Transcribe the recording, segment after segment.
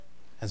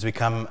As we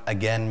come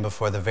again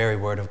before the very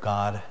word of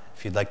God,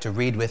 if you'd like to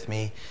read with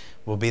me,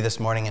 we'll be this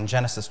morning in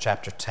Genesis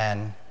chapter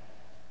 10.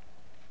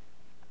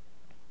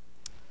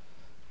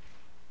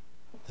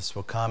 This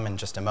will come in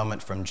just a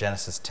moment from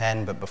Genesis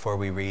 10, but before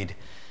we read,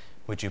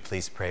 would you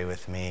please pray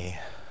with me?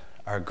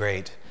 Our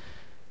great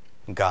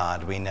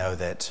God, we know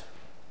that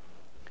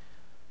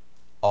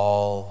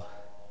all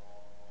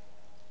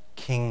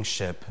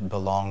kingship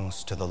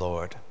belongs to the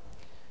Lord,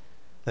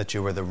 that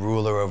you are the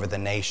ruler over the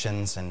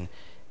nations, and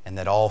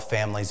that all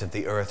families of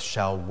the earth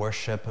shall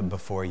worship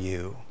before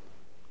you.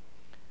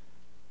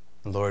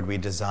 Lord, we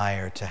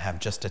desire to have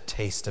just a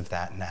taste of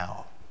that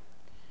now.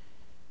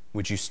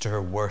 Would you stir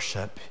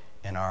worship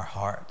in our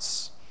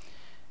hearts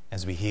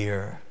as we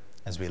hear,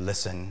 as we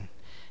listen,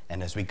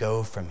 and as we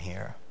go from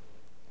here?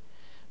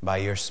 By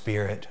your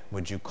Spirit,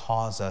 would you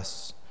cause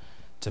us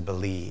to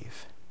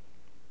believe?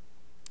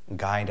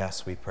 Guide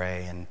us, we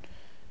pray, in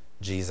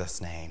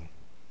Jesus' name.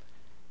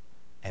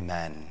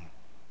 Amen.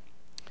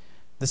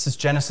 This is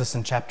Genesis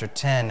in chapter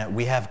 10.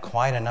 We have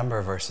quite a number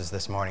of verses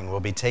this morning. We'll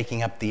be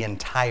taking up the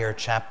entire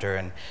chapter,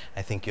 and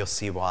I think you'll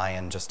see why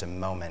in just a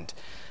moment.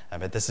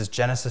 But this is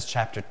Genesis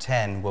chapter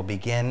 10. We'll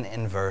begin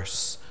in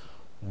verse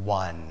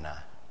 1.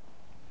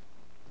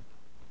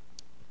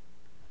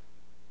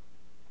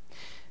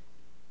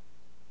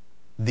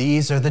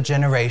 These are the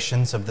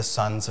generations of the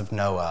sons of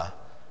Noah,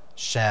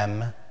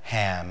 Shem,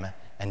 Ham,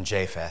 and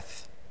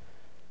Japheth.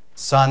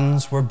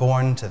 Sons were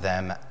born to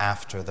them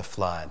after the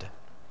flood.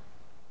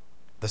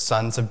 The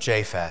sons of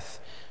Japheth,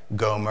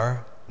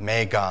 Gomer,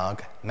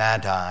 Magog,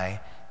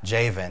 Madai,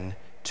 Javan,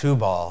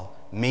 Tubal,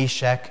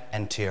 Meshech,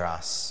 and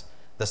Tiras.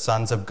 The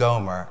sons of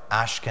Gomer,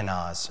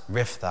 Ashkenaz,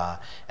 Riphtah,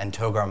 and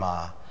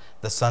Togarmah.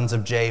 The sons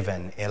of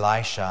Javan,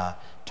 Elisha,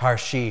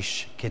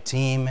 Tarshish,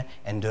 Kittim,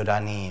 and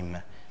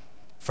Dodanim.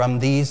 From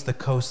these the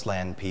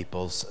coastland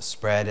peoples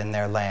spread in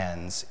their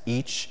lands,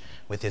 each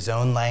with his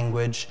own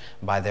language,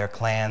 by their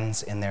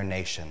clans in their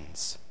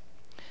nations.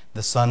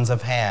 The sons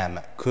of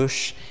Ham,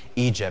 Cush,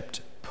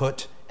 Egypt,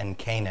 Put, and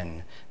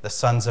Canaan. The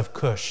sons of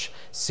Cush,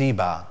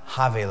 Seba,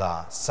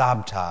 Havilah,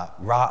 Sabta,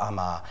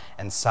 Raamah,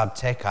 and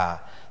Sabteka.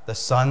 The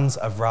sons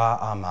of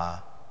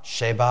Raamah,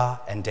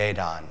 Sheba, and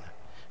Dedan.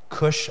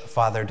 Cush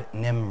fathered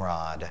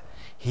Nimrod.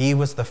 He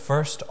was the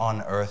first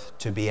on earth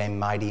to be a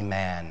mighty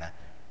man.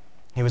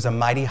 He was a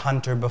mighty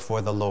hunter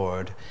before the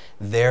Lord.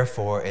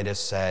 Therefore it is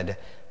said,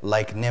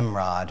 like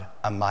Nimrod,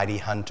 a mighty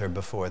hunter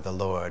before the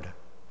Lord.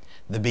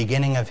 The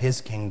beginning of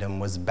his kingdom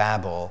was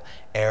Babel,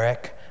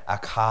 Erech,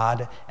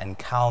 Akkad, and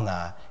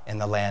Calneh in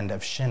the land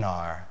of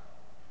Shinar.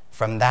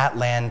 From that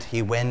land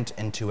he went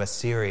into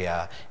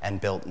Assyria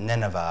and built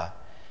Nineveh,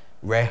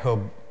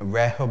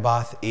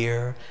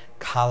 Rehoboth-ir,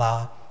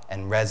 Calah,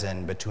 and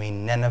Rezin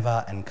between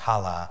Nineveh and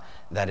Calah,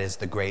 that is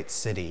the great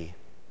city.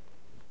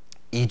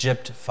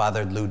 Egypt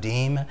fathered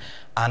Ludim,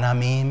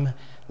 Anamim,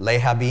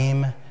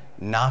 Lehabim,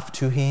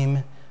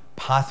 Naphtuhim,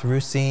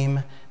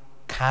 Pathrusim,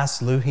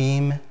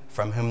 Casluhim,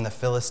 from whom the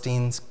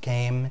Philistines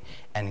came,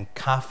 and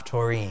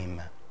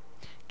Caphtorim.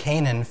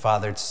 Canaan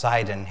fathered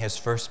Sidon, his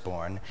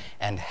firstborn,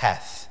 and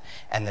Heth,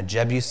 and the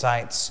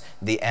Jebusites,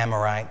 the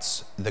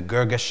Amorites, the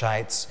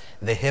Girgashites,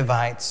 the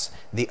Hivites,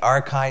 the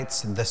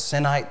Arkites, the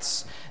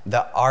Sinites,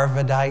 the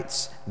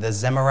Arvadites, the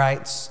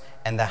Zemarites,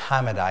 and the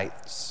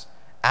Hamadites.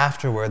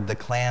 Afterward, the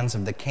clans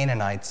of the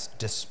Canaanites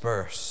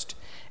dispersed,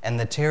 and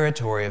the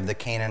territory of the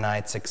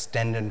Canaanites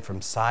extended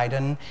from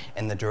Sidon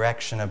in the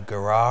direction of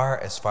Gerar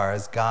as far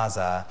as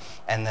Gaza,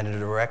 and in the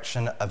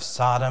direction of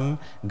Sodom,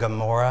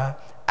 Gomorrah,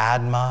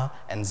 Admah,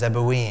 and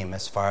Zeboim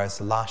as far as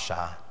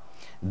Lasha.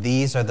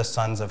 These are the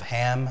sons of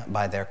Ham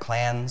by their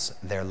clans,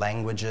 their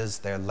languages,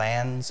 their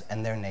lands,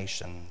 and their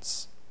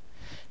nations.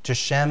 To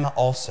Shem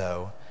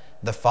also,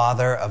 the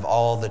father of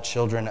all the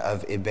children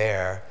of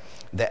Eber,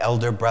 the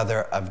elder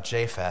brother of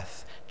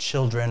Japheth,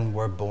 children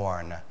were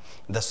born.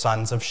 The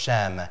sons of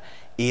Shem,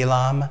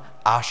 Elam,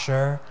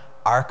 Asher,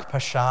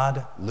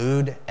 Arpachshad,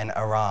 Lud, and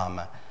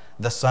Aram.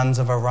 The sons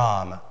of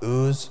Aram,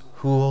 Uz,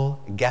 Hul,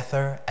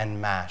 Gether,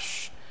 and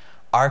Mash.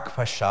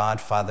 Arpachshad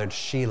fathered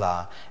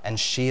Shelah, and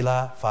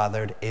Shelah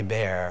fathered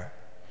Eber.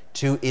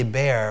 To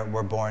Eber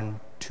were born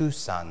two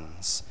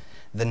sons.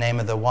 The name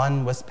of the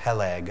one was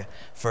Peleg,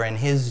 for in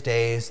his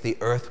days the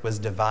earth was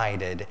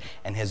divided,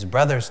 and his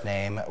brother's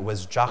name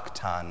was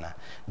Joktan.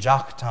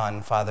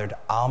 Joktan fathered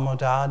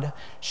Almodad,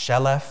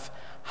 Sheleph,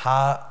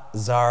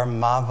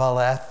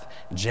 Hazarmavaleth,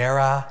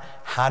 Jerah,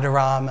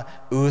 Hadaram,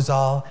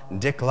 Uzal,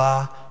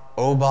 Diklah,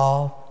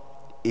 Obal,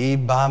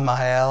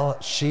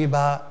 Ibamael,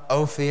 Sheba,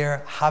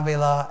 Ophir,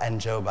 Havilah, and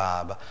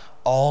Jobab.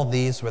 All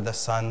these were the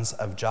sons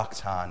of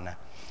Joktan.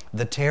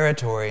 The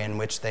territory in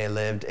which they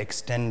lived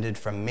extended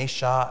from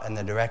Meshah in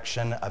the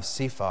direction of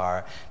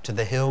Sephar to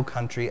the hill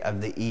country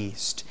of the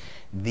east.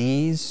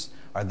 These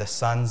are the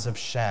sons of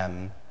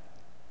Shem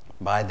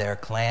by their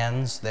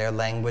clans, their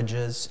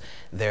languages,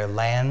 their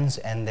lands,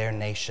 and their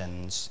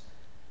nations.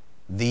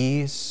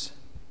 These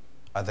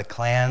are the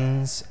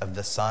clans of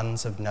the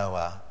sons of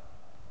Noah,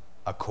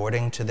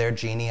 according to their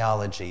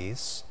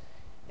genealogies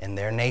in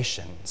their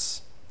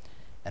nations.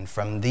 And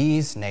from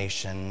these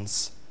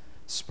nations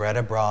spread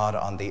abroad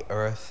on the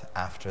earth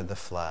after the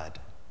flood.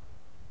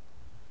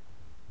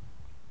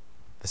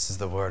 This is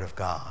the word of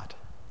God.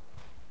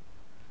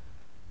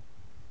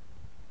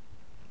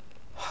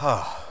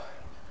 Oh,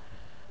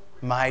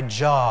 my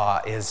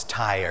jaw is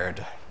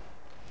tired.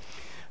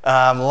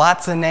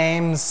 Lots of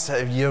names.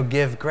 You'll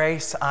give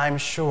grace, I'm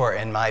sure,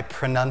 in my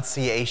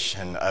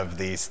pronunciation of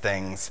these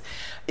things.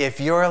 If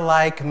you're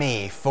like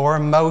me, for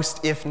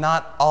most, if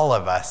not all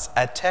of us,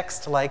 a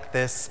text like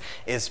this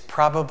is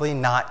probably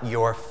not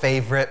your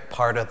favorite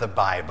part of the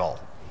Bible.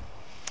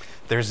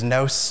 There's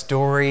no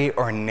story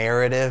or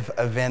narrative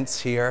events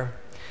here.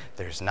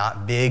 There's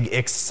not big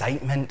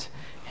excitement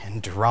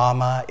and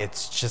drama.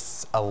 It's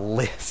just a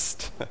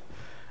list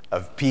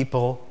of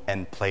people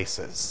and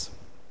places.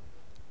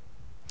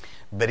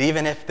 But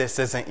even if this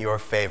isn't your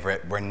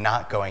favorite, we're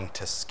not going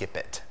to skip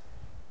it.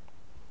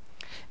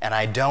 And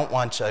I don't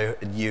want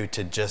you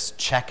to just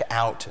check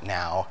out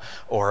now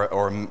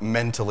or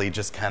mentally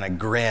just kind of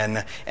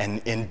grin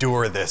and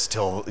endure this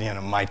till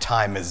my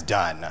time is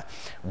done.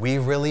 We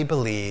really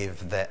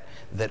believe that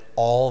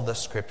all the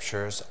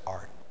scriptures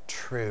are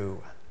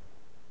true.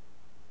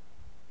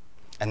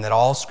 And that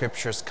all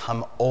scriptures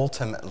come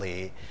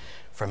ultimately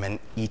from an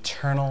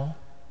eternal,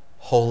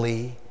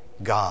 holy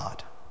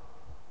God.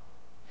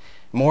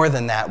 More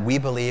than that, we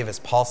believe, as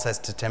Paul says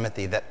to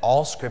Timothy, that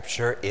all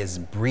Scripture is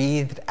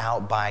breathed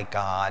out by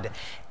God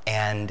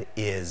and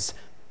is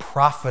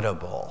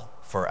profitable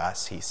for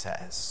us, he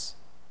says.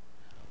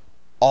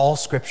 All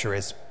Scripture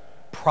is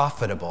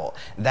profitable.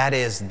 That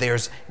is,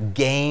 there's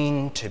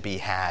gain to be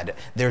had.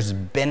 There's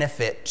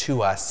benefit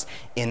to us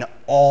in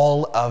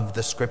all of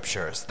the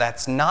Scriptures.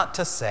 That's not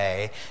to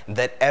say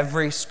that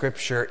every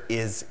Scripture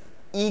is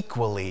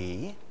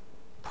equally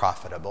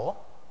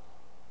profitable.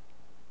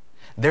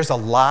 There's a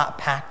lot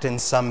packed in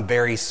some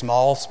very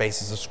small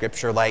spaces of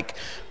Scripture, like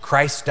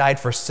Christ died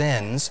for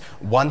sins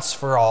once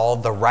for all,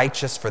 the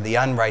righteous for the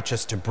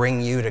unrighteous, to bring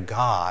you to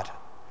God.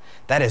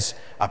 That is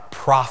a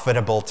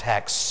profitable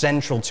text,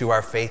 central to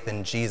our faith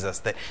in Jesus,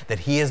 that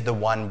he is the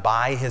one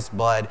by his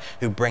blood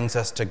who brings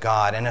us to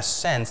God. In a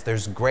sense,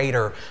 there's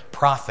greater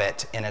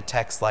profit in a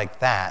text like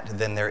that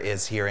than there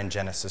is here in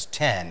Genesis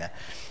 10.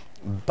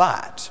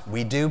 But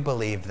we do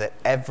believe that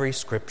every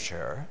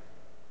Scripture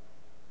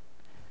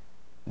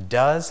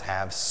does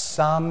have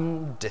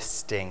some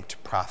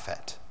distinct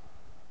profit,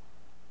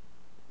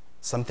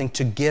 something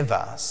to give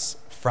us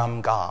from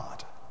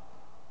God,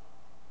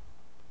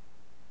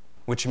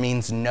 which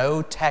means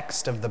no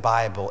text of the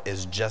Bible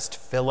is just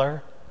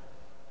filler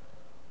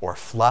or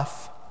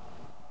fluff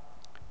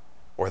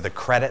or the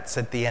credits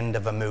at the end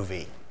of a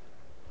movie.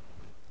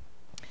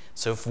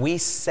 So if we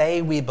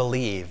say we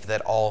believe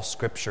that all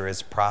Scripture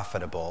is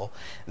profitable,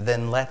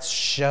 then let's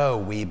show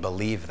we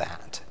believe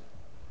that.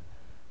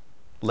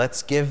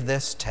 Let's give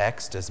this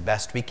text, as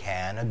best we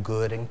can, a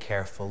good and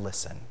careful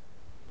listen.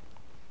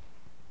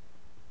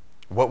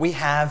 What we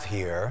have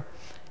here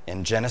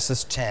in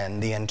Genesis 10,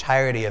 the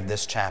entirety of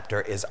this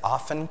chapter, is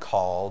often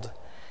called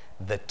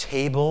the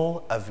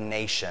Table of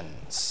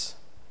Nations.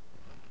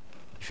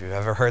 If you've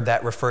ever heard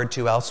that referred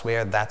to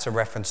elsewhere, that's a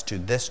reference to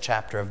this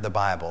chapter of the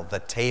Bible, the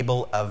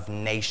Table of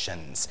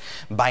Nations.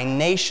 By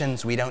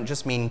nations, we don't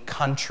just mean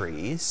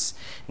countries.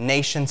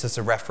 Nations is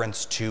a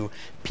reference to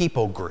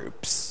people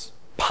groups,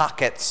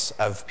 pockets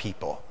of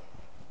people.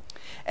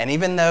 And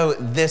even though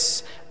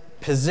this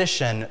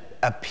position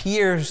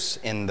appears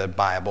in the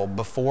Bible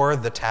before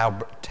the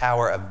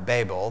Tower of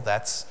Babel,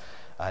 that's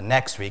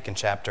next week in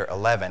chapter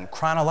 11,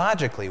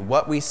 chronologically,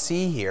 what we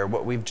see here,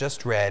 what we've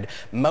just read,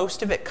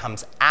 most of it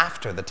comes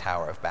after the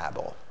Tower of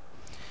Babel.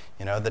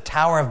 The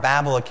Tower of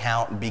Babel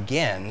account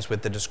begins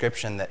with the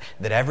description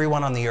that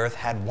everyone on the earth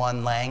had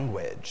one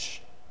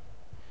language.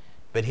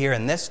 But here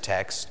in this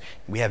text,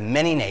 we have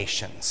many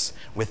nations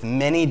with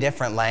many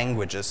different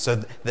languages.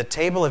 So the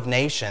Table of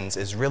Nations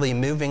is really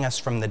moving us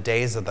from the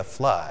days of the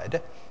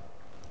flood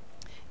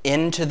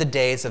into the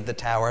days of the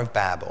Tower of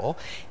Babel,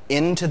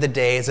 into the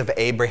days of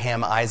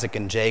Abraham, Isaac,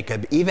 and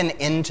Jacob, even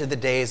into the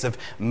days of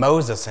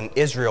Moses and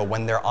Israel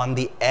when they're on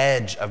the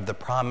edge of the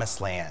Promised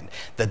Land.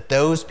 That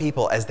those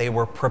people, as they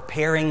were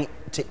preparing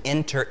to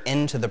enter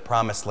into the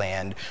Promised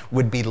Land,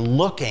 would be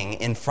looking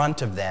in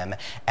front of them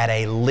at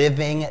a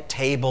living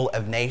Table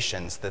of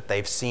Nations that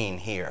they've seen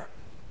here.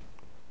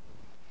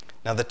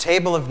 Now, the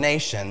Table of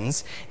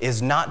Nations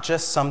is not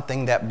just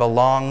something that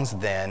belongs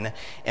then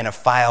in a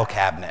file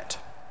cabinet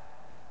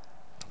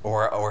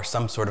or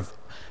some sort of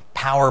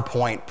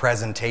PowerPoint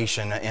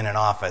presentation in an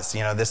office.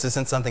 This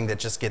isn't something that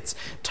just gets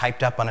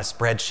typed up on a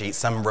spreadsheet,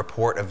 some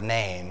report of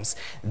names.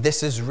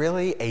 This is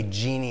really a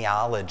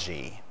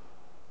genealogy,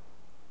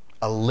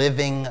 a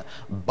living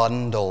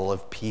bundle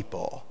of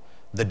people,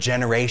 the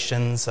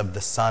generations of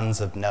the sons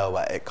of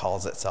Noah, it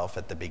calls itself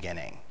at the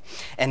beginning.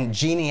 And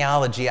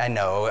genealogy, I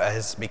know,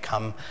 has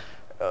become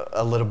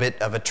a little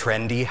bit of a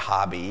trendy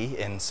hobby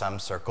in some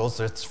circles.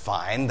 It's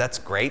fine, that's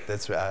great,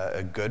 that's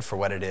good for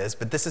what it is,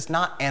 but this is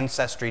not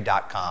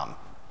Ancestry.com.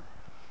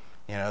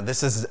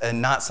 This is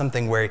not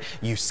something where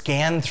you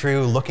scan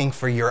through looking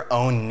for your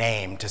own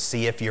name to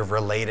see if you're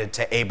related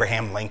to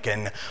Abraham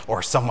Lincoln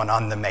or someone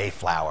on the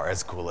Mayflower,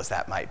 as cool as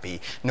that might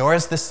be. Nor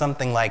is this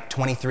something like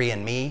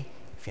 23andMe,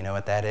 if you know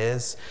what that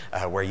is,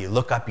 where you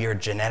look up your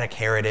genetic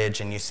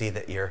heritage and you see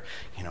that you're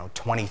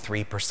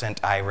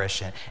 23%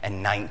 Irish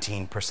and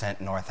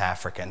 19% North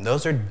African.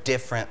 Those are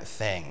different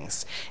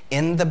things.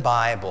 In the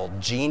Bible,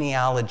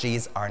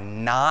 genealogies are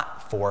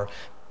not for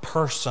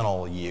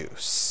personal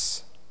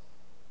use.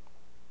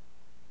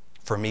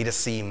 For me to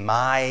see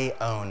my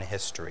own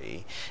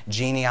history.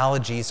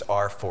 Genealogies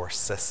are for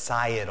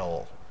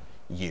societal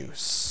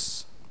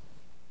use.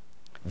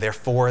 They're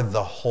for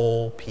the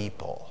whole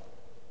people.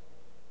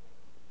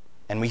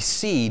 And we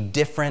see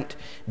different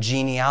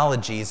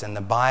genealogies in the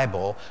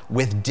Bible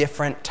with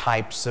different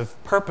types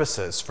of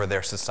purposes for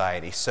their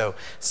society. So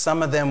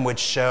some of them would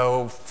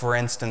show, for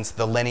instance,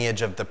 the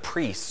lineage of the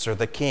priests or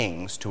the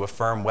kings to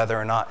affirm whether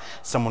or not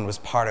someone was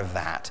part of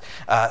that.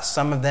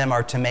 Some of them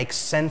are to make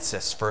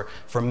census for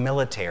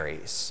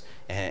militaries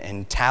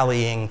and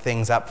tallying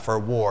things up for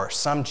war.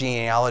 Some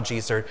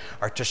genealogies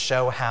are to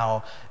show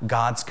how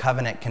God's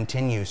covenant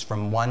continues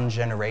from one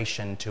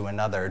generation to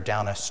another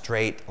down a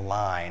straight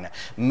line.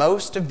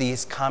 Most of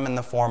these come in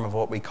the form of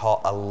what we call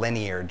a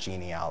linear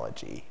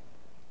genealogy.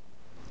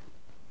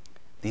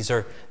 These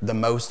are the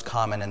most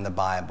common in the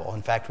Bible.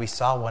 In fact, we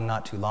saw one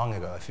not too long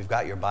ago. If you've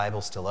got your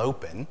Bible still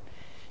open,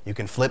 you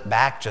can flip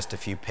back just a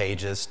few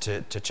pages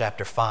to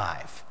chapter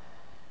 5,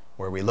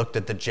 where we looked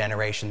at the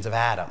generations of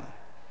Adam.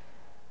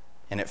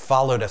 And it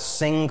followed a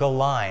single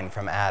line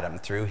from Adam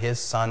through his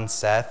son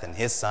Seth and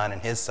his son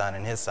and his son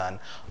and his son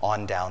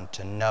on down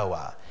to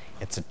Noah.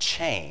 It's a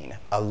chain,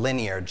 a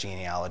linear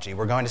genealogy.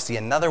 We're going to see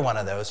another one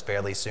of those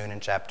fairly soon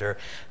in chapter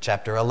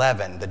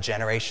 11, the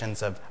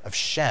generations of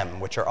Shem,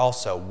 which are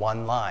also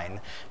one line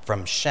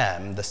from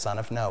Shem, the son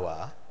of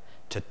Noah,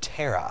 to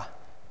Terah,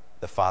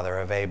 the father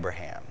of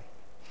Abraham.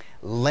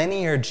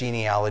 Linear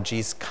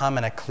genealogies come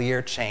in a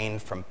clear chain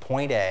from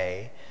point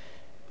A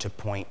to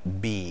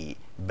point B.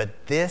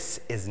 But this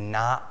is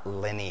not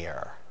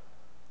linear.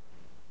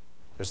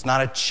 There's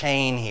not a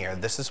chain here.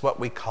 This is what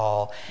we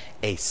call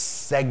a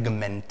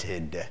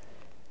segmented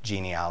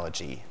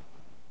genealogy.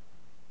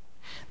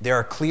 There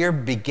are clear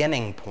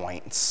beginning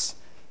points,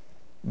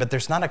 but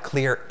there's not a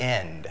clear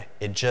end.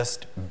 It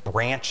just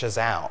branches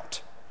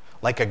out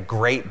like a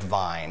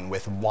grapevine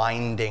with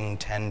winding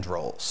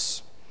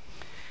tendrils.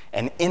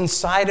 And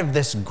inside of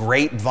this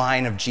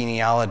grapevine of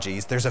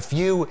genealogies, there's a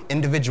few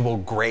individual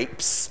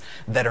grapes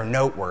that are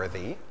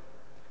noteworthy.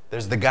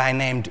 There's the guy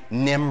named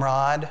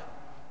Nimrod,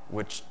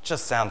 which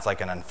just sounds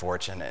like an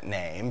unfortunate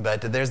name,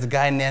 but there's the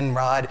guy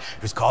Nimrod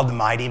who's called the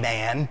mighty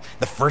man,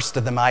 the first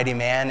of the mighty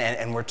man,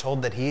 and we're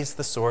told that he's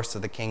the source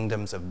of the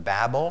kingdoms of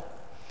Babel,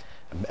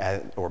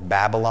 or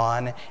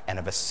Babylon, and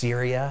of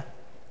Assyria,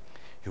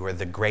 who are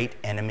the great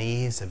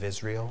enemies of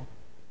Israel.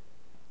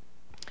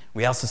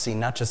 We also see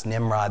not just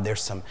Nimrod,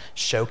 there's some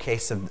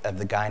showcase of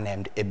the guy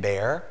named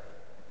Eber,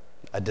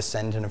 a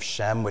descendant of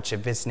Shem, which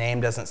if his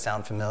name doesn't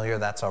sound familiar,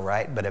 that's all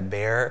right, but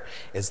Eber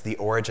is the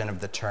origin of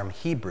the term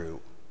Hebrew.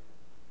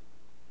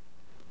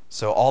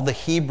 So all the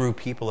Hebrew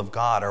people of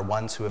God are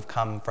ones who have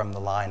come from the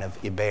line of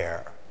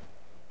Eber.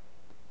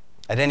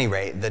 At any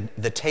rate,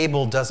 the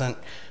table doesn't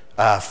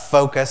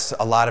focus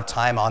a lot of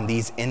time on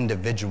these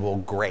individual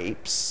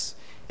grapes.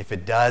 If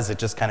it does, it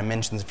just kind of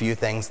mentions a few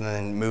things and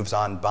then moves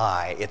on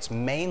by. It's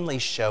mainly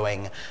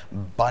showing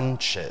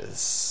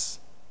bunches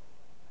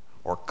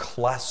or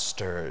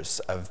clusters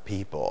of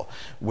people,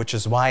 which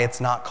is why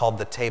it's not called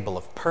the table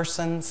of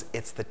persons,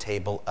 it's the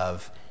table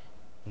of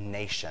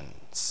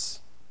nations.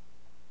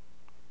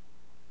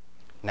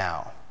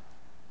 Now,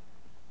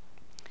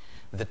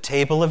 the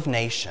table of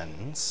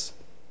nations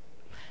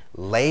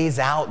lays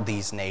out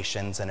these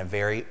nations in a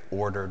very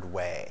ordered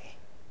way.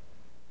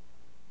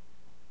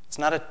 It's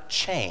not a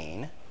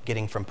chain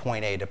getting from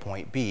point A to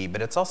point B,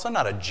 but it's also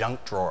not a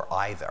junk drawer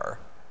either,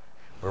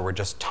 where we're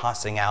just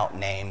tossing out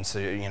names,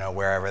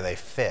 wherever they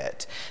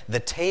fit. The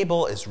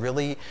table is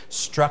really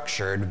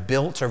structured,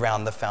 built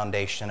around the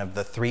foundation of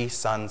the three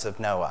sons of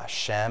Noah,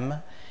 Shem,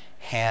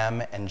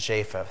 Ham, and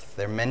Japheth.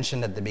 They're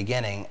mentioned at the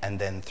beginning and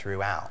then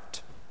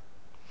throughout.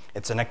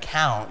 It's an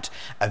account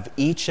of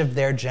each of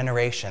their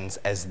generations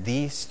as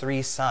these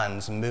three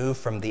sons move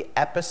from the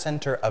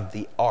epicenter of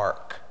the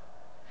ark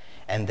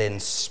and then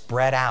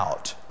spread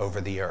out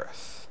over the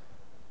earth.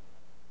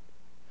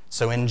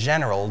 So in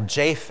general,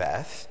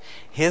 Japheth,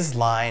 his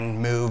line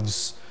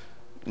moves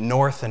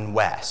north and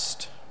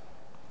west.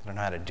 I don't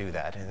know how to do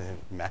that.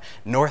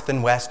 North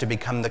and west to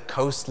become the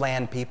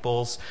coastland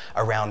peoples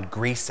around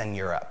Greece and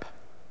Europe.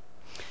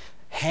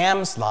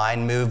 Ham's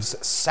line moves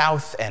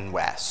south and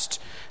west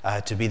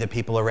to be the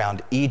people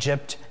around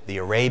Egypt, the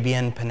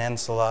Arabian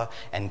Peninsula,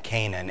 and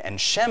Canaan.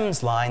 And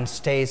Shem's line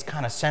stays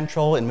kind of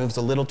central and moves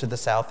a little to the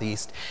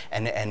southeast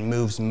and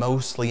moves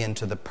mostly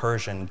into the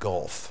Persian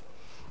Gulf.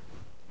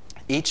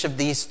 Each of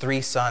these three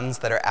sons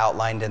that are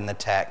outlined in the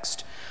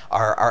text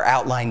are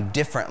outlined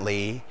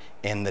differently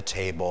in the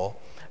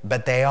table,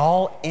 but they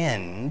all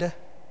end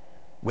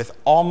with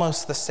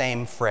almost the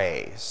same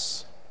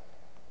phrase.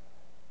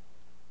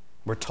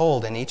 We're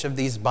told in each of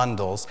these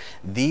bundles,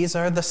 these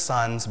are the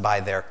sons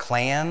by their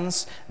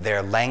clans,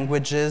 their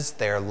languages,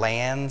 their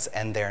lands,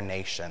 and their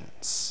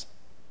nations.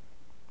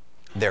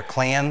 Their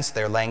clans,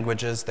 their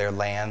languages, their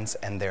lands,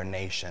 and their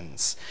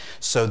nations.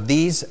 So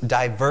these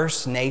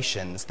diverse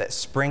nations that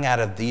spring out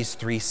of these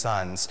three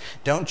sons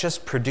don't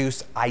just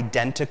produce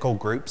identical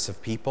groups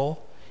of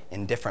people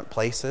in different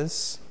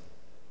places.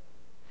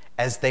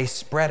 As they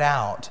spread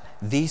out,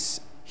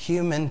 these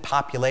human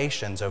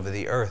populations over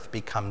the earth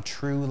become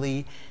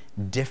truly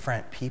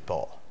different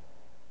people,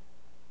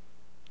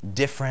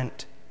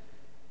 different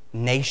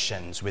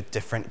nations with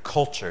different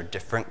culture,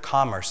 different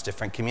commerce,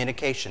 different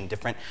communication,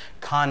 different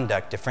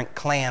conduct, different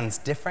clans,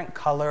 different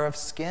color of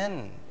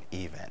skin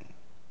even.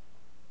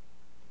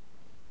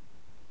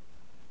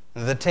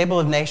 The Table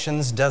of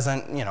Nations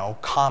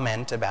doesn't,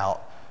 comment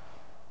about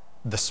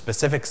the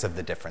specifics of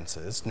the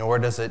differences, nor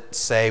does it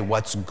say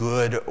what's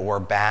good or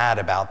bad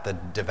about the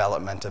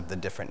development of the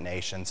different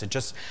nations. It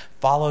just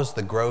follows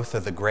the growth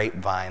of the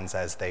grapevines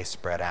as they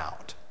spread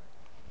out.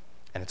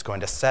 And it's going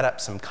to set up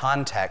some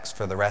context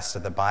for the rest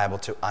of the Bible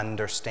to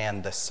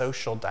understand the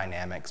social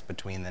dynamics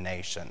between the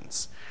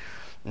nations.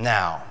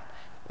 Now,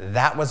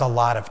 that was a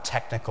lot of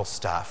technical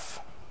stuff.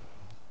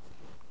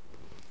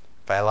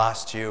 If I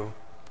lost you,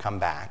 come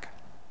back.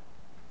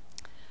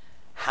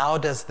 How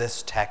does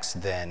this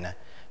text then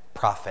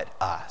profit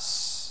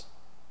us?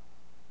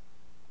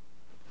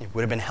 It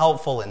would have been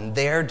helpful in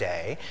their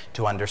day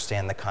to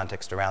understand the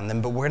context around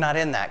them, but we're not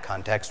in that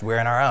context, we're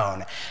in our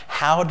own.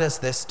 How does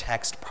this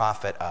text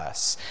profit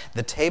us?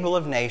 The Table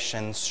of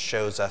Nations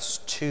shows us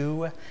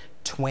two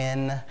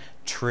twin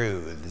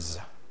truths.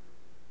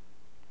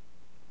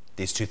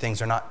 These two things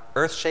are not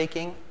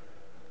earth-shaking,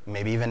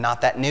 maybe even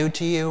not that new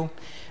to you,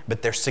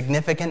 but they're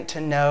significant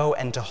to know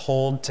and to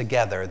hold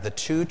together. The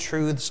two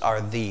truths are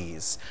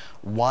these.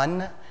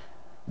 One,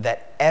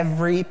 that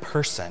every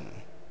person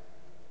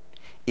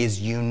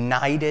is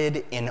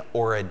united in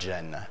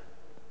origin.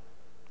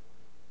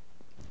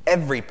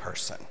 Every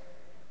person.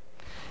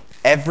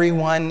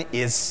 Everyone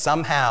is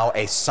somehow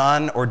a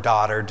son or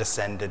daughter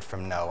descended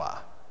from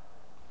Noah.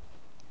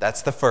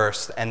 That's the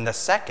first. And the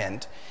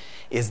second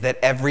is that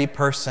every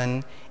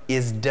person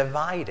is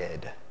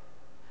divided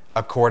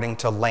according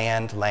to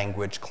land,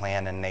 language,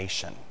 clan, and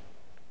nation.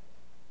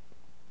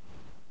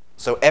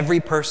 So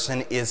every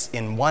person is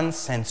in one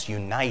sense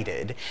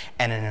united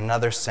and in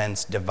another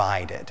sense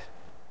divided.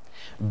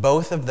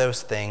 Both of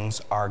those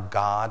things are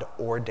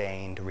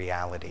God-ordained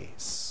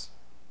realities.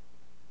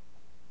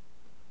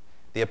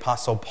 The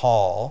Apostle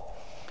Paul,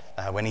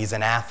 when he's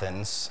in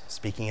Athens,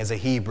 speaking as a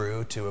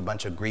Hebrew to a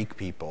bunch of Greek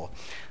people,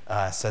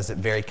 says it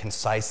very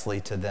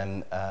concisely to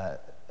them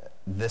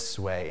this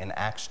way in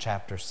Acts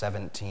chapter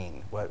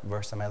 17. What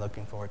verse am I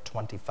looking for?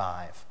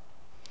 25.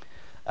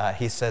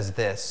 He says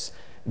this,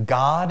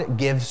 God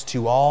gives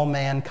to all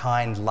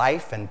mankind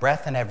life and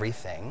breath and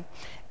everything,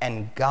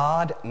 and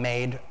God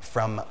made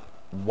from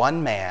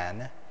one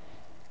man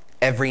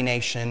every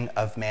nation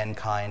of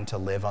mankind to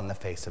live on the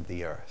face of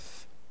the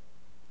earth,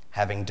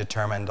 having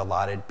determined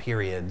allotted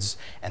periods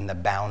and the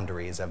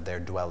boundaries of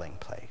their dwelling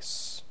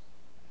place.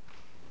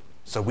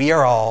 So we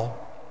are all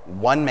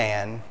one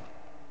man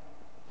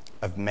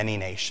of many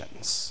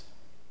nations.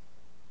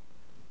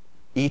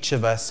 Each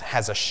of us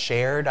has a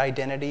shared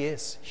identity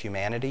as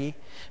humanity,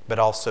 but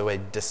also a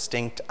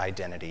distinct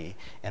identity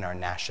in our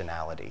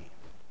nationality.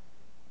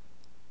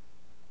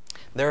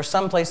 There are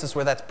some places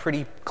where that's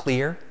pretty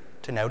clear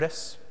to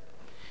notice.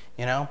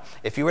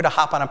 If you were to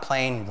hop on a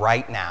plane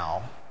right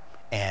now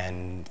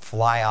and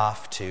fly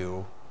off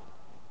to,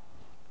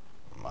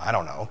 I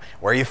don't know,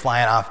 where are you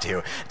flying off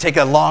to? Take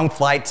a long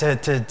flight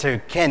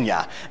to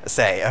Kenya,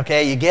 say,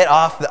 okay? You get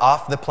off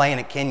the plane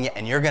at Kenya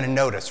and you're going to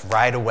notice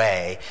right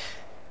away,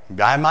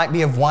 I might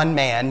be of one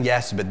man,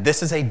 yes, but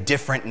this is a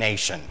different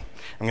nation.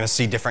 I'm going to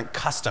see different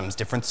customs,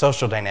 different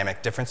social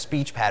dynamic, different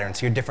speech patterns,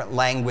 hear different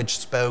language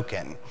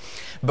spoken.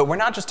 But we're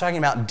not just talking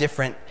about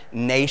different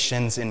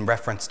nations in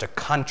reference to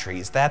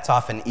countries. That's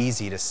often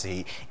easy to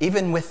see.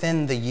 Even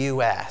within the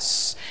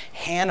U.S.,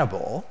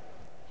 Hannibal,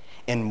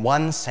 in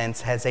one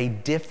sense, has a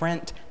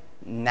different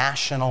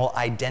national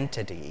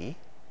identity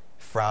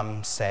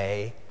from,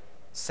 say,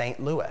 St.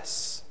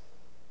 Louis,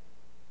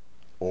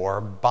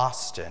 or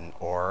Boston,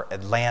 or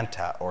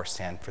Atlanta, or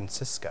San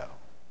Francisco.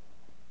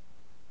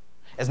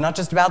 It's not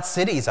just about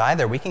cities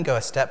either. We can go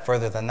a step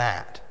further than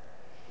that.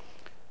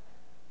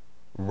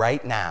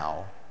 Right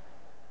now,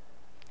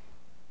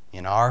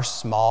 in our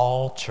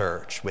small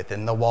church,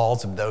 within the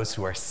walls of those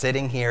who are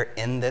sitting here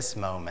in this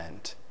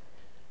moment,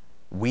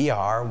 we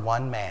are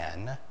one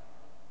man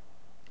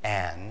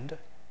and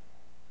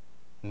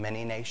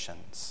many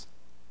nations.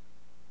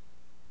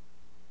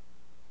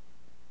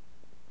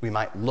 We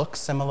might look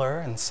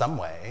similar in some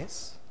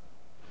ways,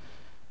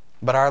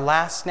 but our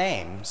last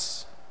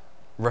names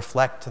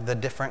reflect the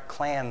different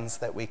clans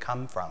that we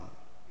come from.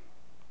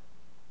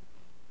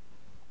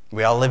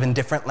 We all live in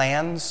different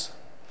lands.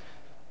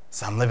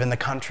 Some live in the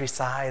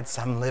countryside,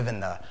 some live in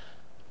the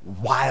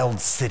wild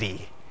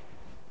city.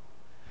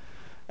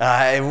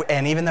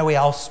 And even though we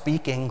all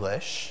speak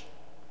English,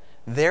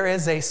 there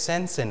is a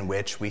sense in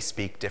which we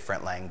speak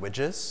different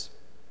languages.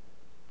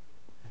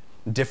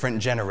 Different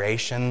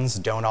generations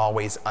don't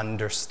always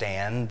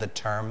understand the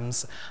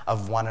terms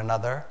of one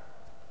another.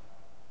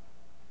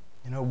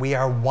 We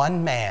are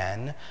one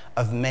man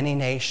of many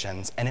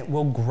nations, and it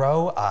will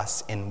grow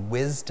us in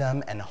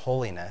wisdom and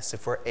holiness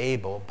if we're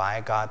able,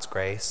 by God's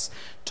grace,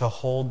 to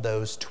hold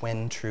those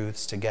twin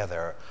truths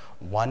together,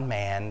 one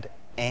man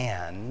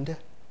and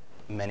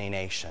many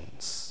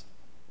nations.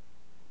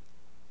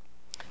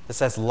 This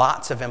has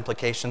lots of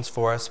implications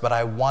for us, but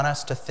I want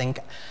us to think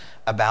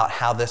about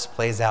how this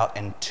plays out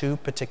in two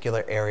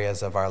particular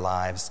areas of our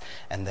lives,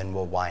 and then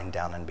we'll wind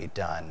down and be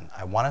done.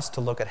 I want us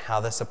to look at how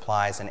this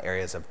applies in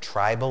areas of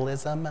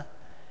tribalism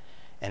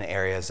and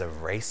areas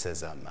of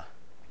racism.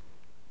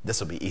 This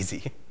will be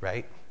easy,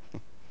 right?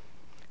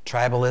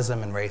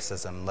 Tribalism and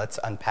racism, let's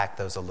unpack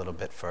those a little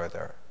bit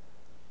further.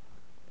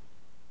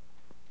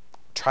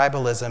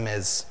 Tribalism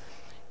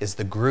is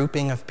the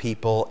grouping of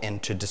people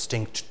into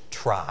distinct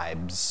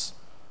tribes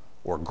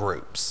or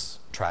groups.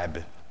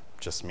 Tribe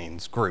just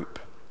means group.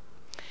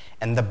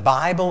 And the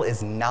Bible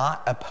is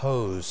not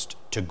opposed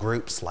to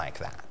groups like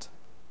that.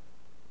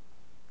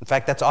 In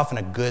fact, that's often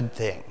a good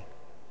thing.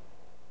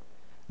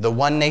 The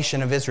one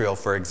nation of Israel,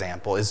 for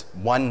example, is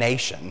one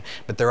nation,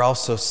 but they're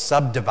also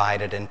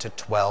subdivided into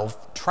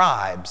 12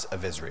 tribes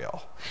of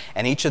Israel.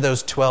 And each of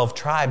those 12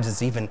 tribes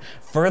is even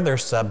further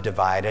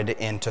subdivided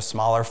into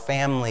smaller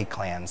family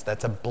clans.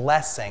 That's a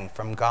blessing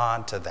from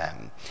God to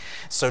them.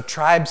 So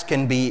tribes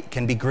can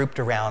be grouped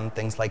around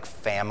things like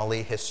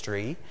family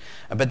history,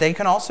 but they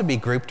can also be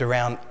grouped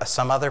around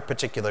some other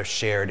particular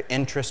shared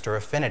interest or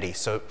affinity.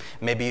 So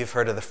maybe you've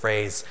heard of the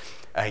phrase,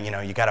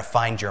 you got to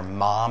find your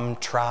mom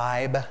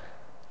tribe.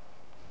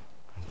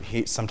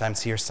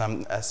 Sometimes hear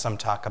some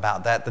talk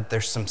about that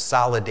there's some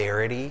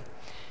solidarity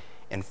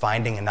in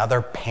finding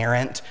another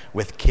parent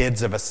with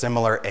kids of a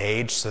similar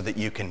age so that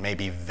you can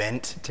maybe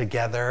vent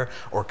together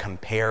or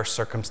compare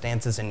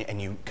circumstances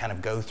and you kind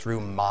of go through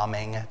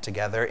momming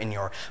together in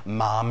your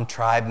mom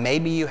tribe.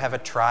 Maybe you have a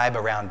tribe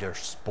around your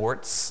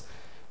sports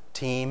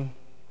team.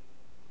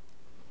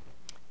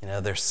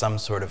 There's some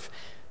sort of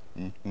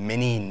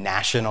mini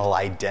national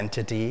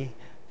identity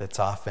that's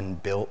often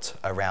built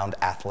around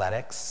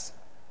athletics.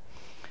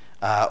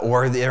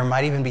 Or there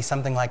might even be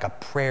something like a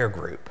prayer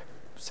group,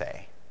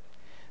 say,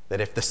 that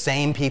if the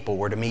same people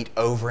were to meet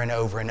over and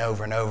over and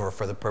over and over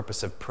for the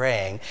purpose of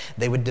praying,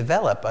 they would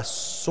develop a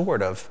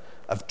sort of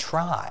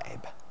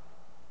tribe.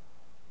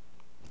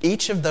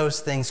 Each of those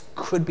things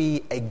could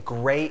be a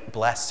great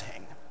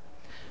blessing,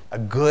 a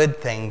good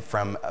thing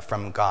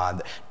from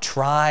God.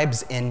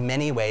 Tribes in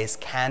many ways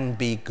can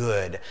be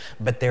good,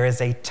 but there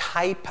is a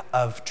type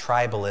of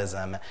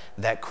tribalism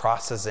that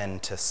crosses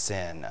into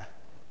sin.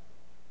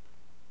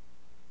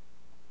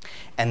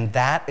 And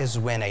that is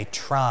when a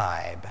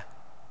tribe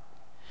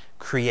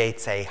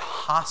creates a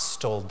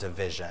hostile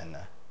division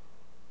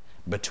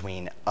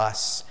between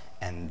us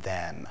and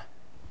them.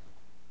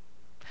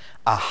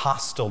 A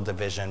hostile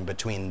division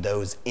between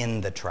those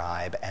in the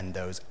tribe and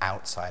those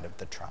outside of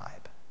the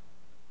tribe.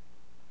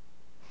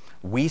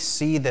 We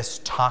see this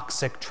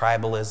toxic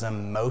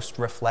tribalism most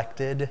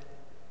reflected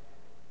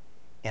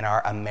in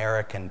our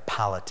American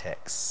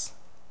politics.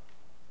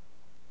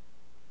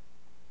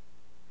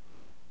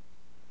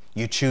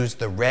 You choose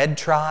the red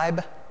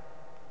tribe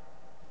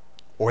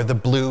or the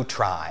blue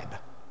tribe.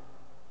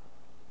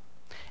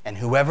 And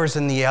whoever's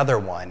in the other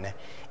one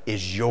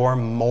is your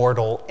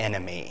mortal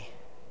enemy.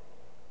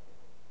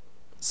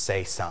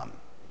 Say some.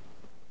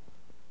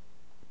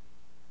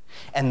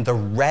 And the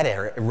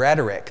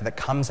rhetoric that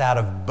comes out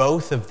of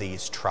both of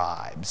these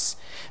tribes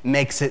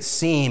makes it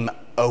seem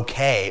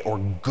okay or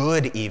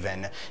good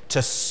even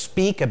to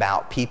speak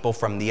about people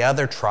from the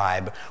other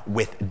tribe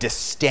with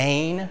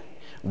disdain,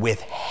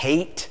 with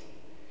hate,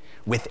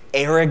 with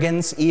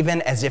arrogance,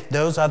 even as if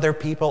those other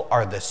people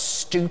are the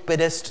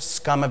stupidest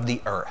scum of the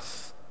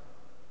earth.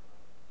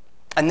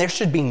 And there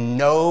should be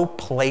no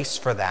place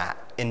for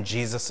that in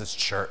Jesus'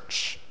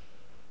 church,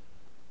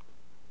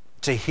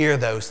 to hear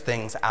those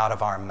things out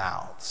of our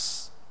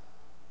mouths.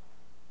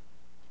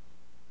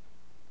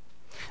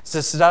 So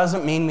this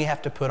doesn't mean we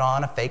have to put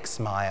on a fake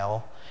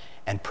smile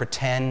and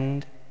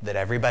pretend that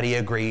everybody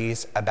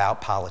agrees about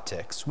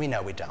politics. We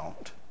know we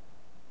don't.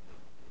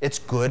 It's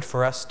good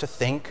for us to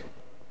think,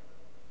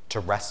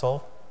 to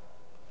wrestle,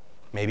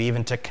 maybe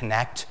even to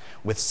connect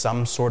with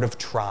some sort of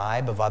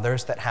tribe of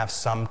others that have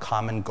some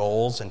common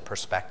goals and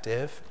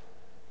perspective.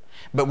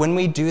 But when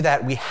we do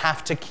that, we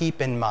have to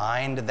keep in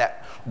mind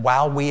that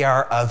while we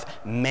are of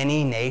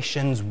many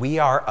nations, we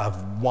are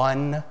of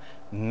one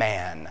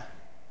man.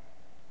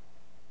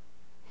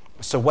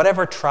 So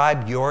whatever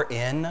tribe you're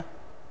in,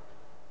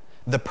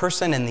 the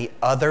person in the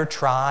other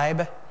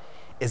tribe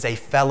is a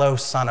fellow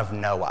son of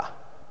Noah.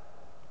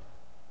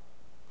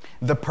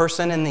 The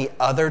person in the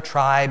other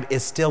tribe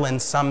is still in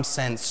some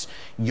sense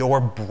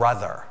your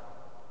brother.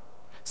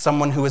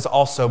 someone who is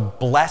also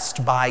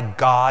blessed by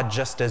God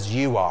just as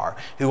you are,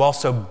 who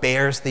also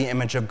bears the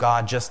image of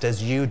God just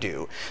as you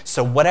do.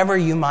 So whatever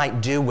you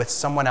might do with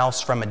someone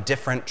else from a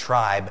different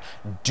tribe,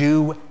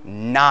 do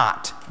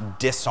not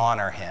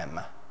dishonor him.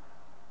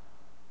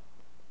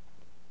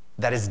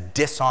 That is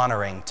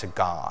dishonoring to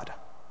God.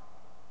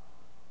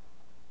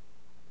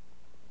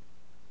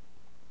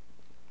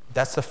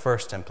 That's the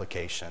first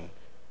implication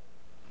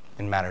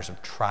in matters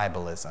of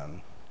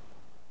tribalism.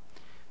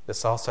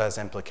 This also has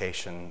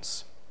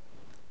implications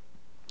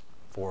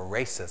for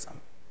racism.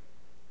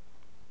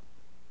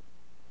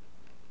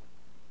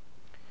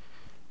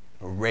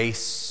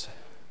 Race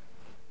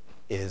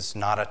is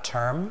not a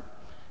term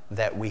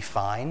that we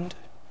find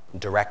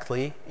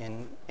directly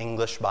in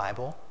English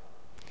Bible.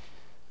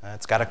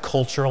 It's got a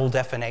cultural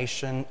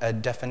definition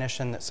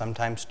that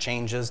sometimes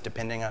changes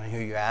depending on who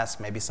you ask,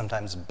 maybe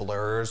sometimes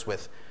blurs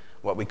with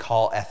what we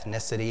call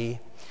ethnicity.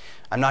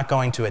 I'm not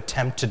going to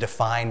attempt to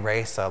define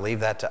race. I'll leave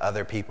that to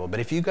other people.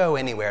 But if you go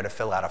anywhere to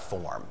fill out a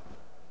form,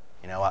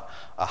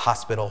 a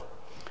hospital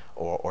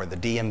or the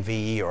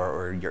DMV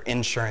or your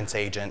insurance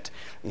agent,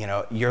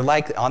 you're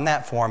on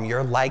that form,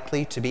 you're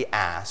likely to be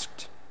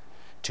asked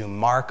to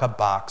mark a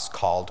box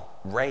called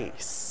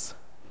race.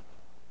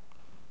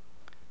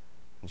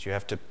 And you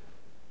have to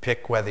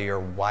pick whether you're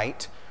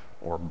white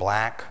or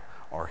black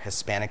or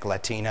Hispanic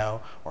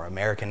Latino or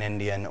American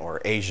Indian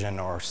or Asian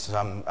or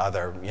some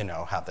other,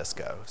 how this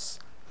goes.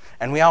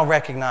 And we all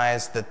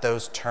recognize that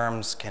those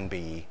terms can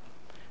be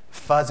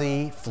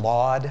fuzzy,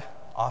 flawed,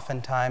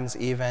 oftentimes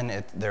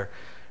even. They're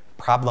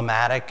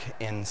problematic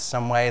in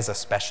some ways,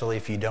 especially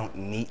if you don't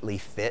neatly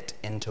fit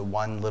into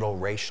one little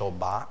racial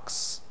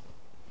box.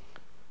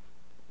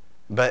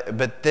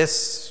 But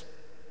this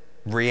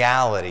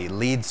reality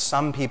leads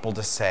some people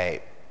to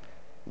say,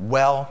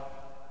 well,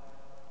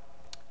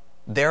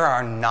 there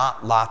are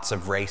not lots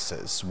of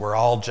races. We're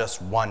all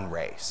just one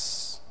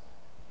race.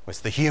 It's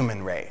the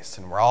human race,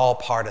 and we're all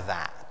part of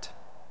that.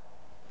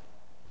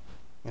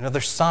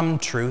 There's some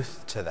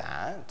truth to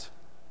that.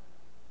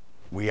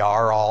 We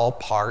are all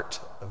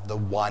part of the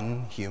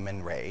one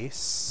human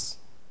race.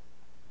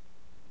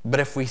 But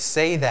if we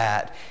say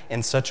that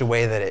in such a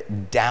way that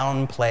it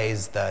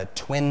downplays the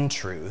twin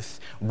truth,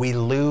 we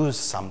lose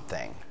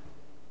something.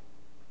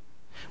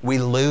 We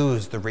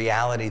lose the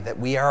reality that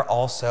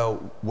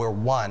we're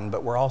one,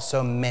 but we're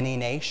also many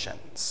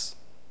nations.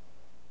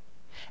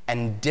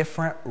 And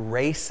different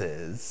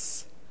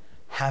races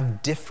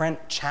have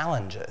different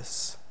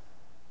challenges.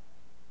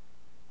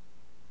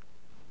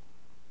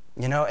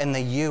 In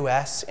the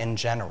U.S. in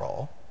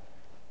general,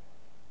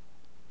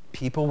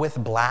 people with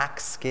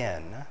black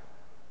skin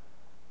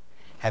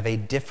have a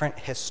different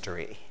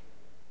history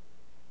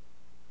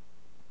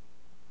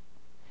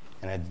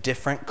and a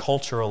different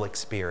cultural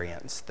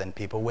experience than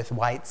people with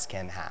white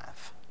skin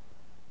have.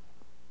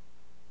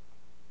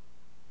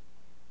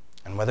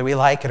 And whether we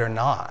like it or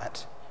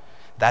not,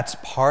 that's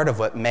part of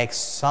what makes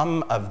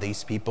some of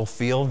these people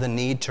feel the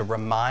need to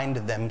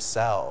remind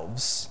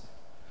themselves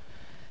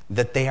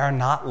that they are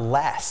not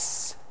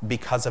less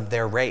because of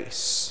their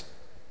race,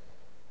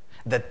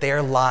 that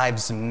their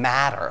lives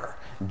matter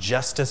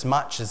just as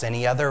much as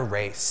any other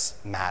race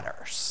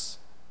matters.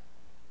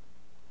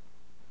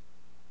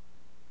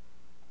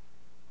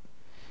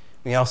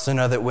 We also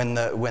know that when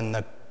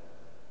the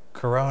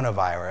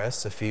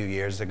coronavirus a few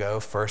years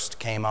ago first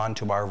came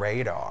onto our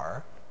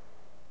radar,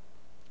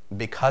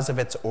 because of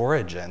its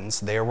origins,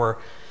 there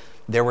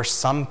were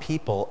some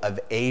people of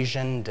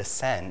Asian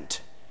descent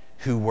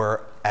who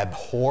were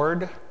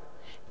abhorred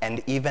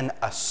and even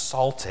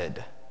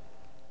assaulted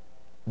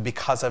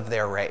because of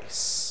their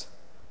race.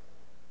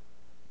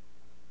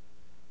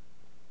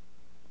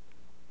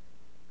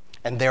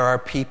 And there are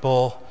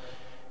people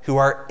who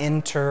are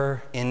in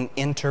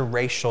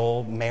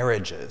interracial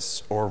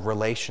marriages or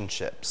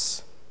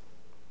relationships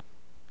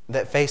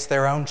that face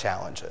their own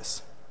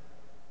challenges.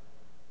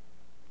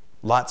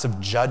 Lots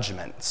of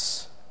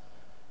judgments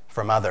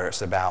from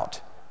others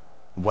about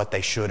what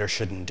they should or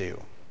shouldn't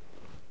do.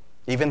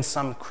 Even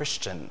some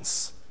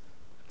Christians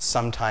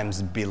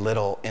sometimes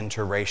belittle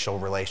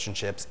interracial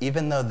relationships,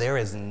 even though there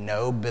is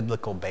no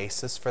biblical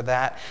basis for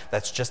that.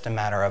 That's just a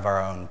matter of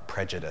our own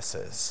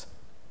prejudices.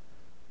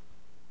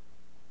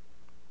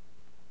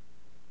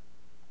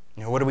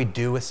 What do we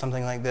do with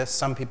something like this?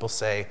 Some people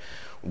say,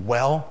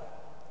 well,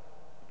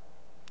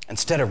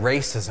 instead of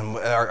racism,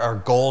 our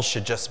goal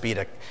should just be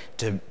to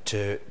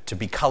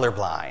be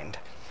colorblind.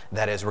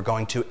 That is, we're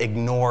going to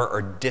ignore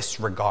or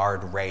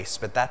disregard race.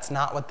 But that's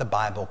not what the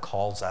Bible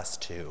calls us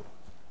to.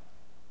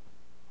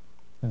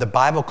 The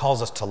Bible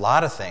calls us to a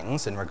lot of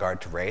things in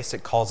regard to race.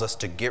 It calls us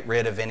to get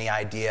rid of any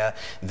idea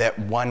that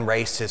one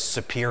race is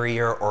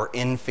superior or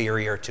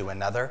inferior to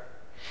another.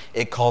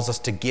 It calls us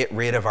to get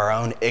rid of our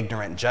own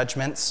ignorant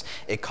judgments.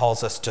 It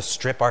calls us to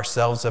strip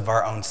ourselves of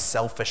our own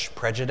selfish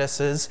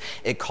prejudices.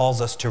 It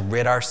calls us to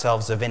rid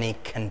ourselves of any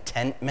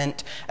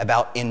contentment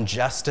about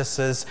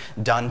injustices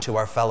done to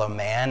our fellow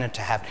man, and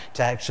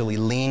to actually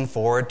lean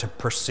forward to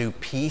pursue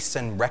peace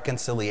and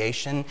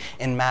reconciliation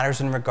in matters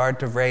in regard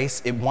to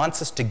race. It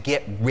wants us to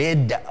get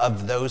rid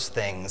of those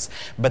things.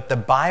 But the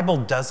Bible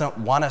doesn't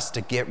want us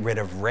to get rid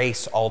of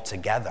race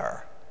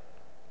altogether.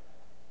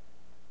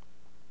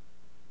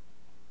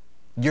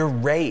 Your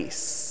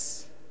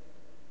race,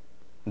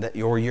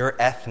 or your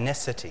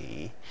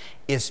ethnicity,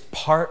 is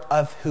part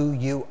of who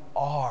you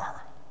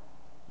are.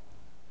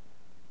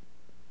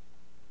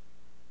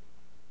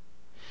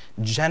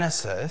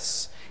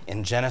 Genesis,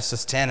 in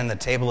Genesis 10 in the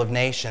Table of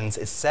Nations,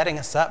 is setting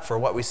us up for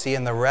what we see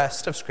in the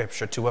rest of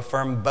Scripture to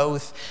affirm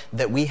both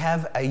that we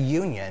have a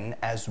union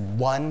as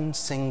one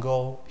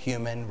single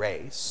human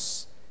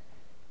race,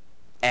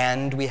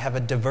 and we have a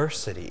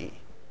diversity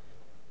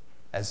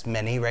as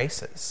many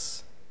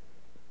races.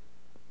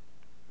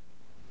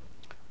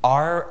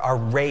 Our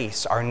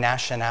race, our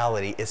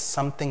nationality, is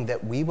something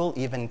that we will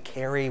even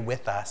carry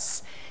with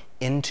us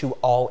into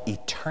all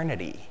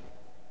eternity.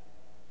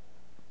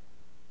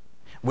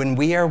 When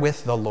we are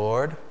with the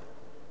Lord,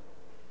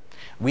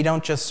 we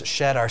don't just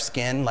shed our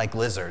skin like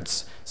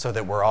lizards so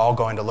that we're all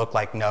going to look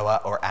like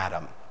Noah or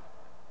Adam.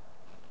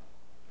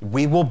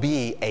 We will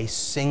be a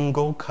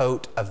single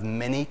coat of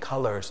many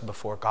colors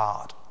before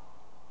God.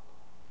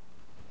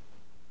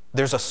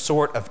 There's a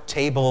sort of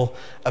table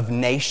of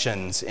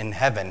nations in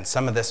heaven.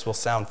 Some of this will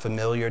sound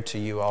familiar to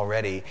you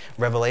already.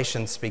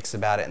 Revelation speaks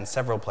about it in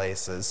several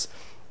places.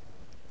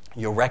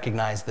 You'll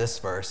recognize this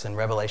verse in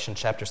Revelation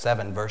chapter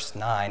 7, verse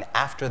 9.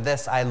 After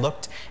this I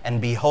looked, and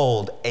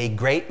behold, a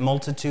great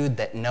multitude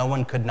that no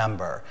one could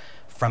number,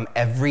 from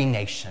every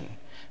nation,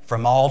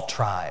 from all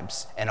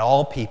tribes and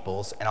all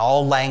peoples and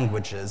all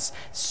languages,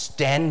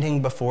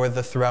 standing before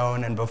the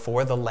throne and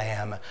before the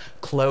Lamb,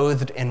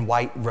 clothed in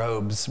white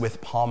robes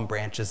with palm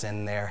branches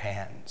in their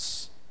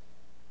hands.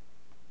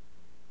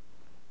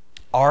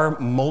 Our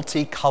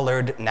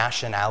multicolored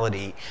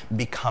nationality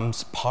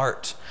becomes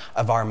part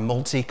of our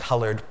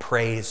multicolored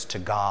praise to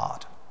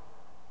God.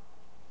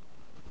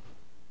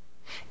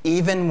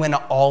 Even when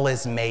all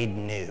is made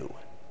new,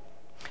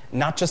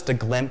 not just a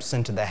glimpse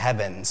into the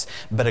heavens,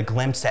 but a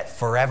glimpse at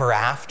forever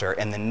after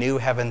in the new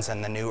heavens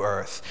and the new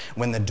earth,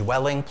 when the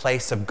dwelling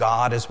place of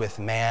God is with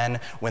man,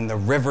 when the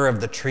river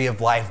of the tree of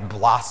life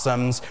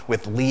blossoms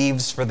with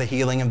leaves for the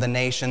healing of the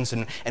nations,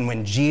 and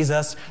when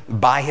Jesus,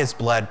 by his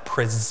blood,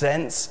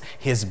 presents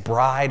his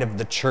bride of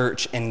the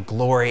church in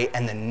glory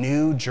and the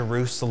new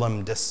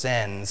Jerusalem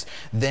descends,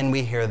 then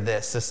we hear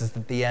this. This is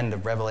at the end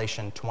of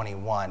Revelation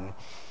 21.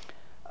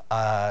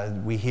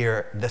 We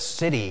hear the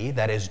city,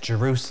 that is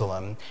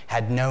Jerusalem,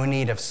 had no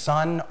need of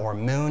sun or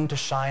moon to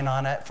shine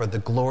on it, for the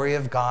glory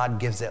of God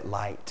gives it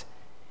light,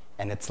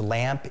 and its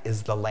lamp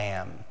is the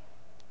Lamb.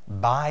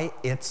 By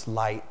its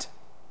light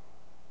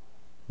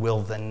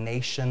will the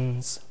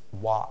nations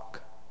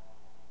walk.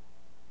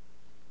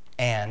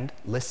 And,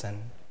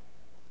 listen,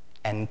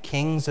 and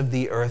kings of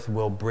the earth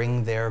will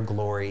bring their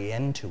glory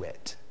into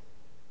it.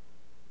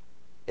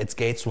 Its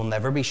gates will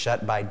never be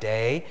shut by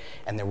day,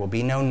 and there will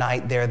be no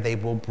night there. They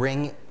will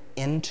bring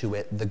into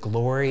it the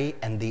glory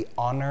and the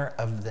honor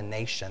of the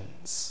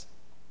nations.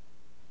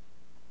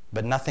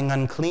 But nothing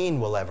unclean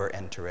will ever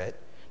enter it,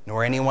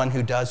 nor anyone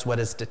who does what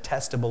is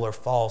detestable or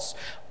false,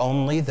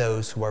 only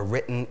those who are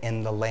written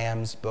in the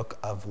Lamb's book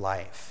of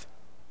life.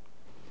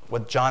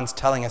 What John's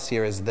telling us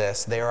here is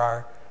this: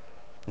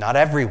 not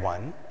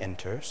everyone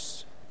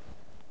enters.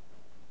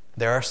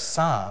 There are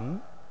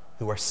some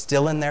who are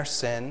still in their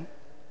sin,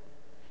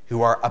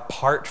 who are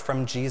apart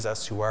from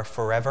Jesus, who are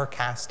forever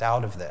cast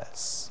out of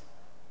this.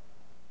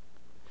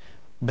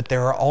 But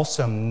there are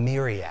also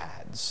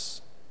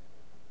myriads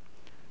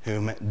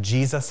whom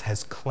Jesus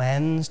has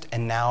cleansed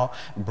and now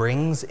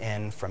brings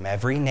in from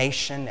every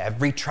nation,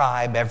 every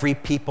tribe, every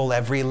people,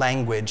 every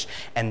language,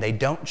 and they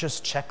don't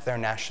just check their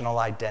national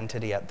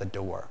identity at the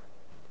door.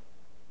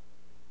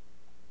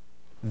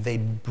 They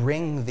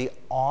bring the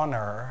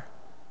honor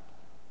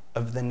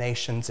of the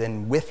nations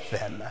in with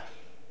them.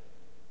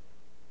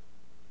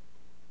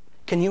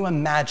 Can you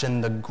imagine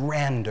the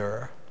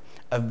grandeur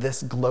of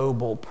this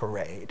global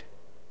parade?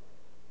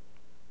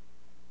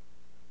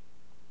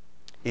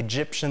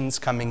 Egyptians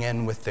coming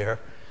in with their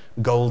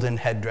golden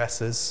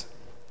headdresses,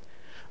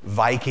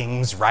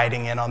 Vikings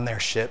riding in on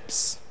their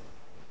ships,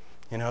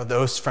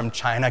 those from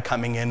China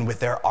coming in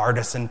with their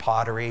artisan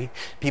pottery,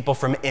 people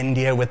from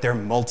India with their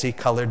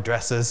multicolored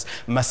dresses,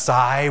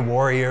 Maasai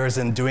warriors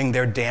and doing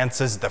their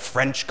dances, the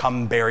French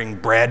come bearing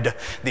bread,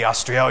 the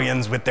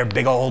Australians with their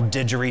big old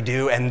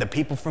didgeridoo, and the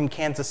people from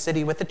Kansas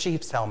City with the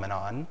Chiefs helmet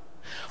on.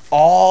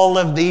 All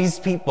of these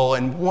people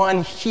in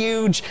one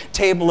huge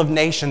table of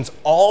nations,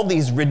 all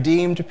these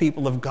redeemed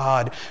people of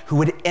God who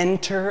would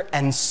enter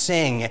and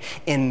sing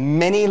in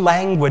many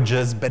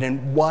languages, but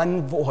in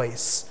one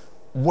voice,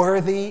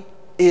 "Worthy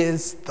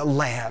is the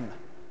Lamb,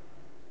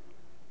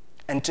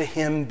 and to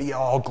him be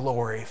all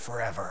glory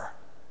forever."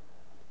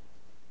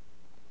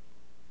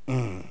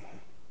 Would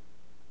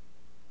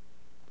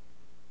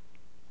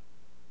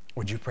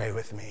you pray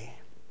with me?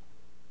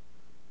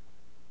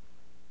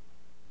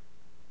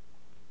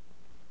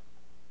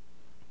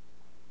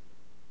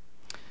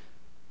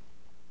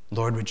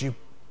 Lord, would you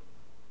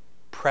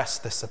press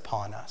this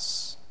upon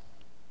us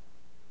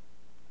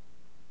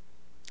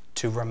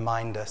to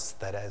remind us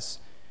that as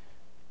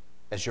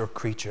your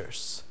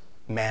creatures,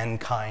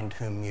 mankind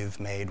whom you've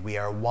made, we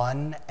are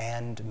one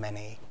and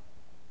many.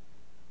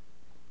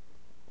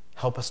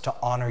 Help us to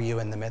honor you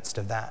in the midst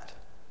of that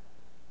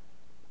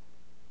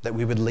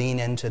we would lean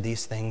into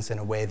these things in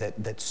a way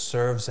that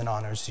serves and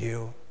honors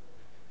you.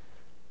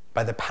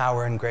 By the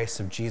power and grace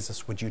of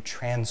Jesus, would you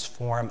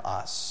transform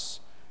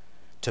us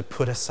to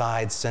put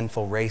aside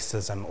sinful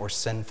racism or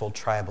sinful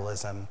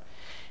tribalism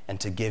and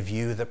to give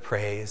you the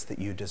praise that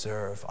you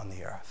deserve on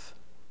the earth.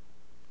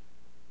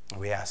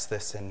 We ask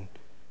this in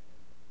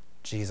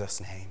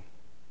Jesus' name.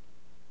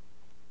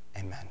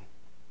 Amen.